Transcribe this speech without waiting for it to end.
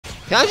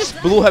Can I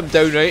just blow him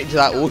down right into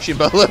that ocean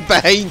but look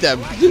behind him?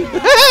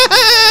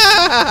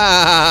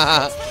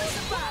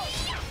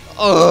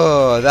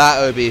 Oh,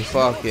 that would be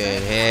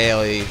fucking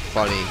helly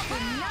funny.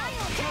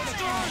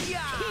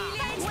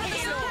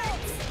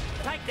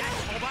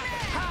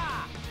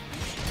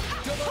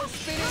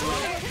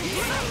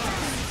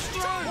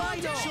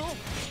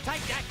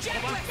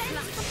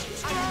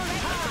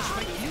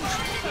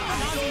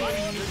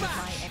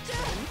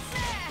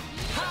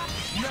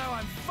 Now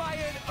I'm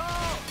fired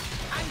up!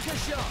 Anchor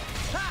shot!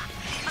 Ha!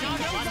 I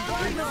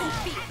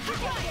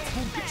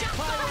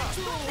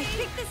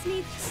think this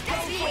needs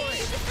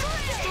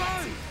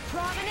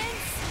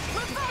Provenance.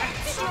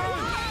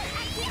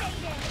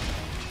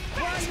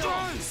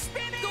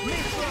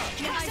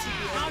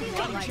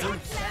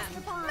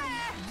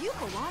 You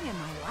belong in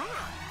my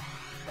lab.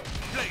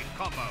 Blade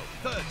combo,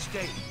 third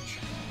stage.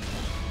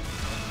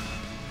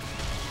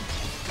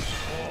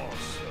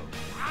 Awesome.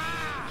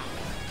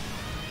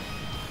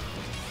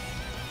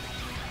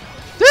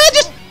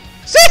 Just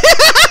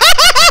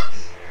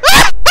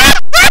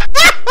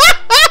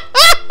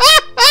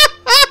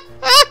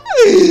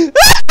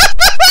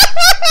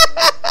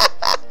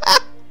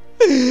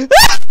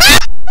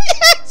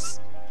yes.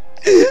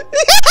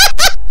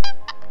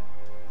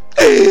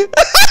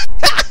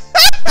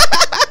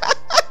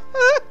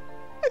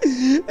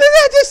 Did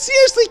I just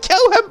seriously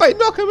kill him by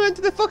knocking him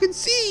into the fucking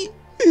sea?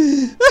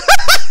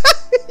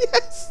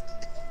 Yes.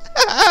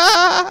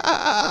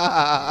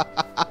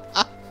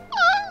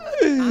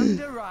 And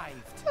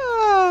arrived.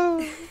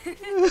 Oh.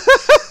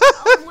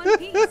 All in one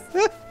piece.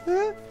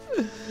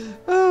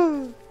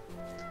 Oh.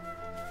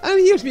 And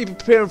here's me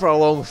preparing for a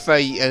long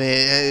fight,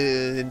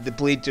 and the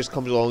blade just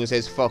comes along and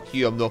says, "Fuck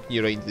you! I'm knocking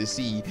you right into the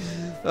sea."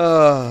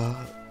 Oh.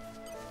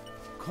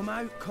 Come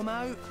out, come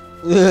out.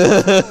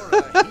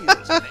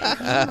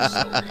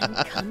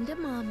 Come to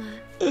mama.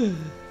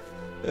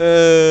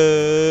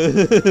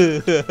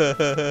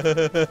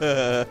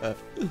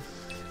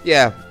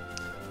 Yeah,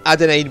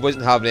 Adenine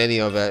wasn't having any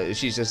of it.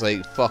 She's just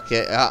like, fuck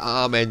it,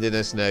 I'm ending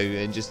this now,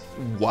 and just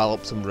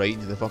wallops him right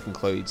into the fucking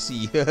cloud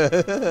sea.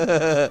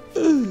 I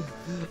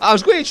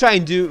was going to try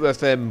and do it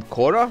with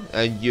Korra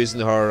and using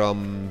her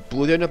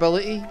blowdown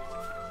ability,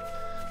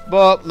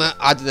 but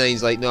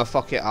Adenine's like, no,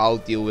 fuck it, I'll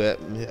deal with it,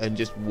 and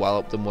just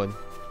walloped him one.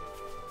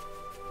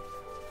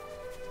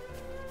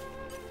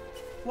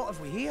 What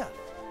have we here?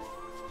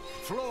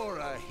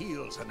 Flora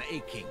heals an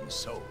aching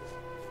soul.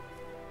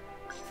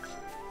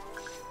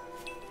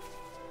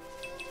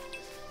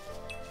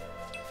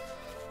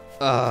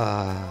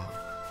 I'm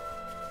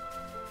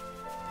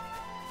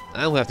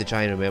gonna have to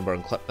try and remember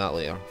and clip that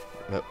later.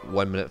 At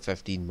 1 minute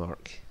 15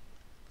 mark.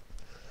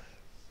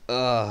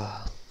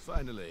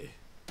 Finally,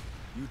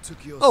 you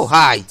took your Oh,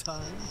 hi.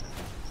 time.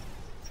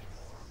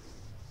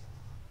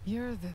 You're the